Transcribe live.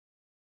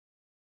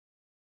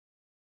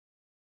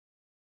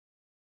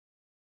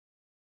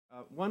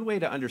One way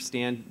to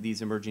understand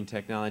these emerging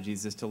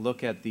technologies is to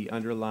look at the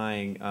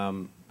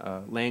underlying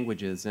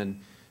languages, and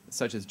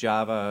such as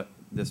Java,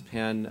 this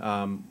pen.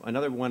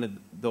 Another one of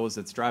those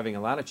that's driving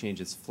a lot of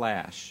change is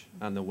Flash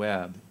on the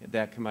web,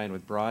 that combined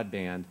with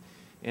broadband.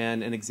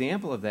 And an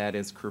example of that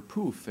is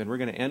kerpoof, and we're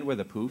going to end with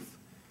a poof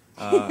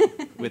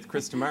with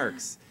Krista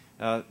Marks.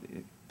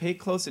 Pay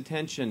close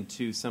attention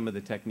to some of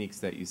the techniques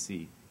that you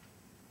see.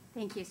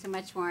 Thank you so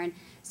much, Warren.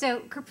 So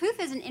Kerpoof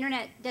is an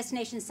internet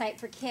destination site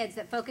for kids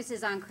that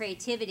focuses on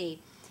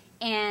creativity.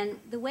 And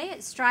the way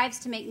it strives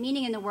to make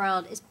meaning in the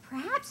world is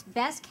perhaps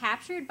best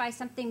captured by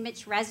something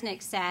Mitch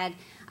Resnick said.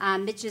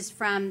 Mitch is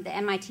from the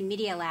MIT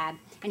Media Lab,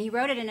 and he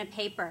wrote it in a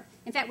paper.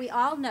 In fact, we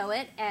all know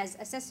it as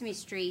a Sesame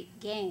Street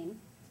game.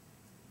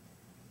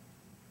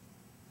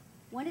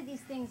 One of these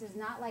things is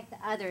not like the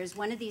others.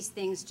 One of these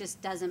things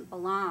just doesn't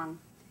belong.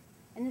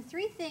 And the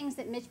three things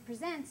that Mitch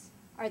presents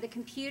are the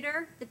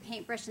computer, the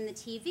paintbrush, and the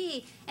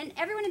TV. And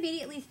everyone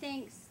immediately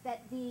thinks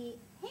that the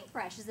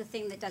paintbrush is the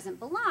thing that doesn't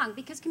belong,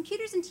 because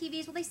computers and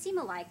TVs, well, they seem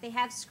alike. They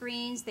have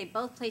screens. They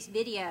both place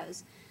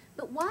videos.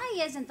 But why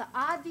isn't the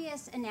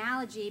obvious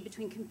analogy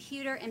between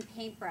computer and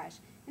paintbrush?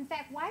 In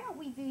fact, why don't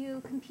we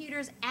view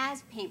computers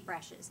as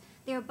paintbrushes?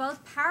 They are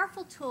both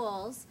powerful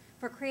tools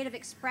for creative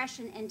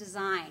expression and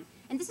design.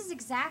 And this is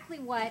exactly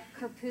what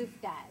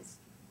Kerpoof does.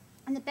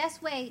 And the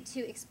best way to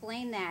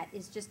explain that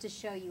is just to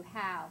show you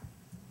how.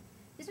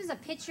 This was a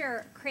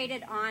picture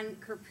created on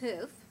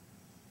Kerpoof.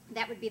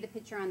 That would be the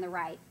picture on the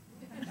right.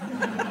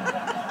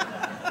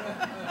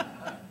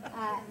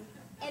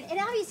 And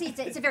obviously,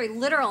 it's a very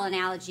literal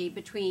analogy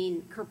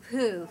between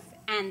Kerpoof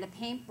and the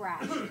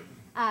paintbrush.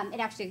 It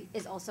actually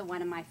is also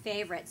one of my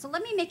favorites. So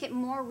let me make it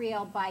more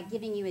real by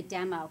giving you a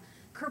demo.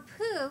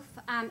 Kerpoof,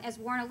 as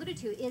Warren alluded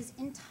to, is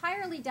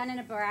entirely done in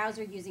a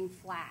browser using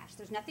Flash.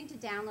 There's nothing to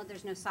download.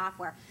 There's no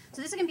software.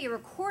 So this is going to be a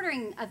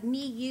recording of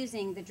me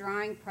using the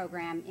drawing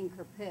program in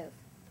Kerpoof.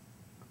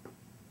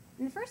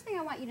 And the first thing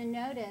I want you to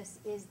notice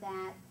is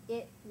that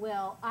it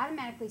will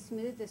automatically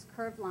smooth this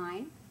curved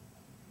line.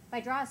 If I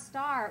draw a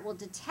star, it will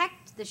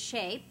detect the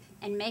shape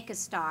and make a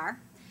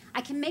star.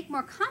 I can make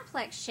more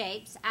complex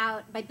shapes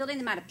out by building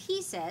them out of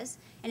pieces,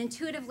 and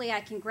intuitively I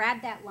can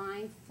grab that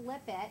line,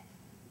 flip it,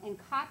 and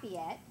copy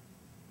it.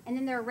 And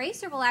then the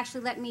eraser will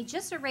actually let me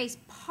just erase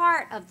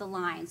part of the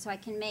line, so I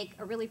can make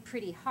a really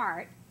pretty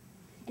heart.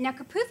 And now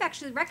Kerpoof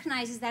actually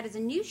recognizes that as a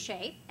new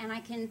shape, and I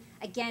can,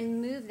 again,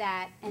 move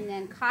that and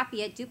then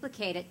copy it,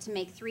 duplicate it to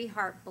make 3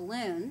 heart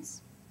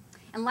balloons.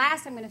 And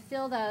last, I'm going to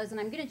fill those, and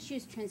I'm going to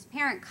choose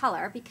transparent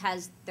color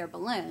because they're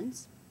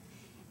balloons.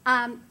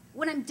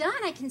 When I'm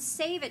done, I can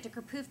save it to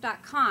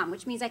kerpoof.com,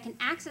 which means I can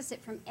access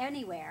it from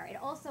anywhere. It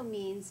also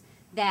means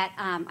that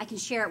I can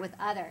share it with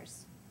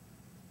others.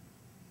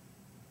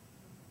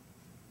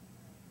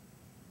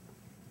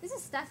 This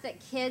is stuff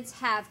that kids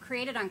have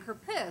created on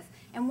Kerpoof,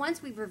 and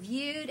once we've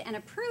reviewed and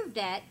approved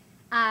it,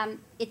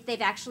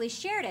 they've actually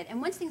shared it.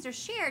 And once things are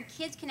shared,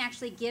 kids can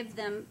actually give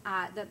them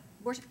the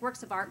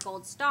works of art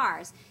gold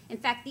stars. In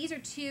fact, these are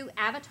 2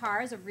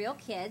 avatars of real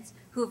kids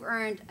who have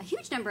earned a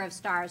huge number of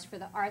stars for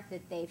the art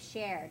that they've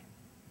shared.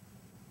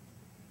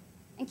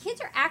 And kids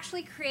are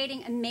actually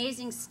creating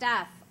amazing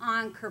stuff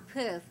on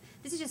Kerpoof.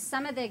 This is just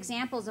some of the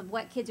examples of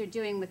what kids are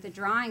doing with the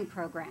drawing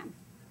program.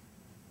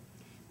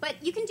 But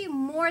you can do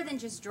more than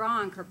just draw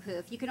on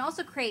Kerpoof. You can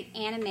also create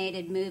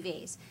animated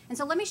movies. And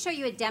so let me show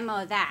you a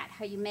demo of that,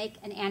 how you make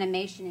an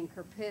animation in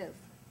Kerpoof.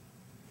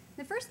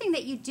 The first thing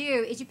that you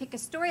do is you pick a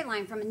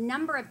storyline from a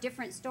number of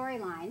different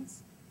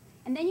storylines,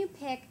 and then you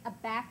pick a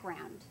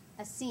background,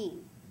 a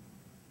scene.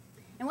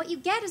 And what you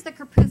get is the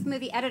Kerpoof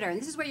movie editor,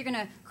 and this is where you're going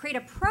to create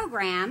a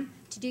program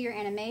to do your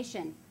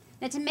animation.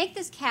 Now, to make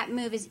this cat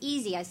move is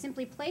easy. I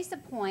simply place a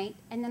point,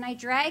 and then I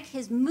drag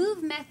his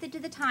move method to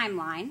the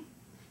timeline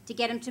to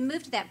get him to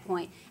move to that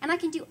point. And I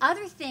can do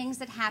other things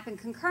that happen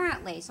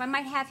concurrently. So I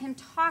might have him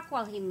talk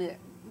while he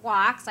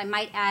walks. I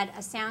might add a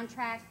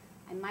soundtrack.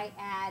 I might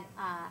add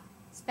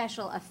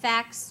special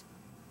effects.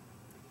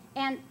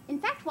 And in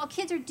fact, while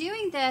kids are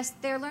doing this,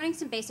 they're learning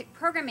some basic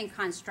programming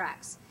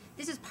constructs.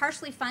 This is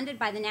partially funded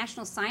by the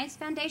National Science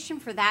Foundation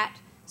for that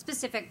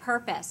specific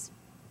purpose.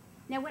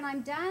 Now, when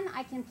I'm done,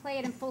 I can play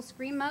it in full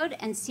screen mode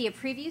and see a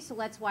preview, so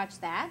let's watch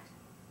that.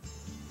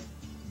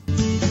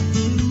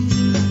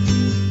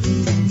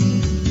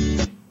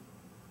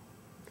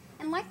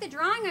 And like the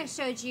drawing I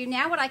showed you,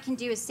 now what I can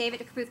do is save it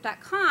to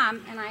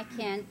kerpoof.com, and I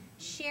can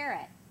share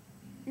it.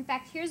 In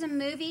fact, here's a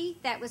movie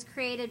that was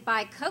created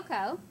by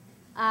Coco,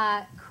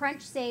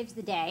 Crunch Saves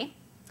the Day.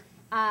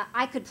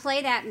 I could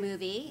play that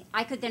movie.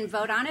 I could then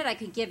vote on it. I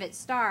could give it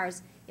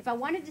stars. If I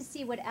wanted to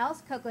see what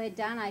else Coco had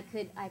done, I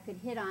could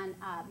hit on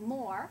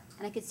more,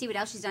 and I could see what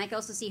else she's done. I could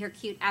also see her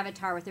cute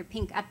avatar with her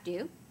pink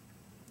updo.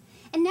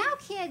 And now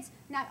kids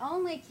not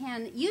only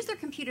can use their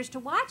computers to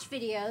watch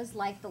videos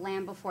like The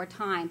Land Before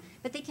Time,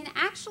 but they can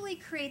actually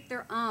create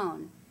their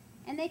own.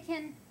 And they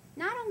can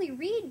not only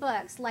read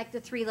books like The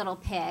 3 Little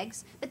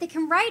Pigs, but they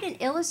can write and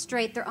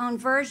illustrate their own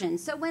version.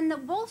 So when the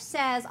wolf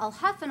says, "I'll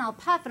huff and I'll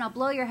puff and I'll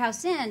blow your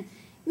house in,"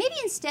 maybe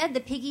instead the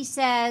piggy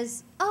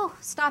says, "Oh,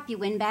 stop you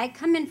windbag,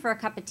 come in for a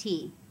cup of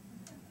tea."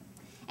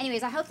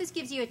 Anyways, I hope this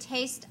gives you a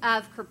taste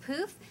of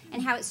Kerpoof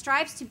and how it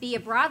strives to be a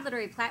broad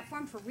literary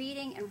platform for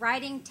reading and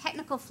writing,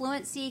 technical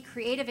fluency,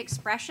 creative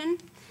expression,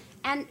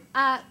 and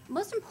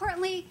most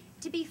importantly,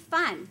 to be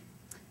fun.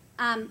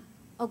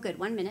 Oh, good.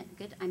 1 minute.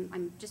 Good.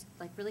 I'm just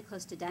like really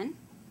close to done.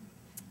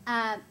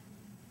 And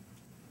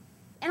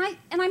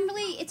I'm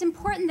really. It's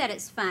important that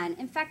it's fun.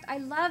 In fact, I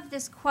love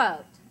this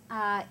quote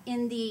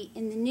in the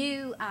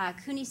new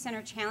Cooney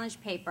Center Challenge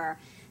paper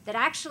that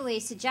actually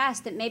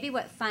suggests that maybe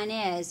what fun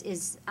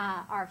is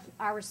our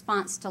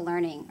response to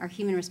learning, our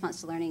human response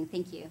to learning.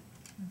 Thank you.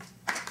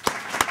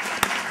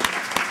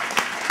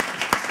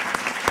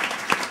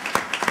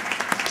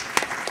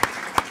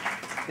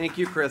 Thank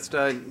you,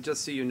 Krista.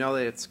 Just so you know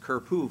that it's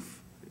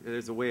Kerpoof.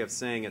 There's a way of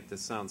saying it that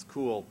sounds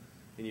cool,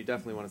 and you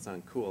definitely want to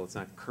sound cool. It's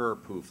not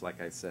Kerpoof,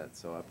 like I said,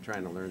 so I'm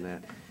trying to learn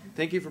that.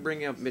 Thank you for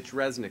bringing up Mitch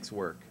Resnick's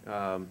work.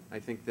 I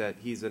think that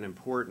he's an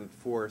important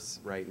force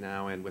right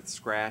now, and with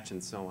Scratch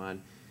and so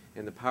on,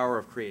 and the power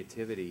of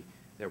creativity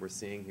that we're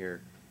seeing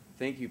here.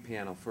 Thank you,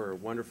 panel, for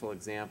wonderful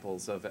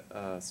examples of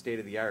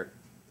state-of-the-art.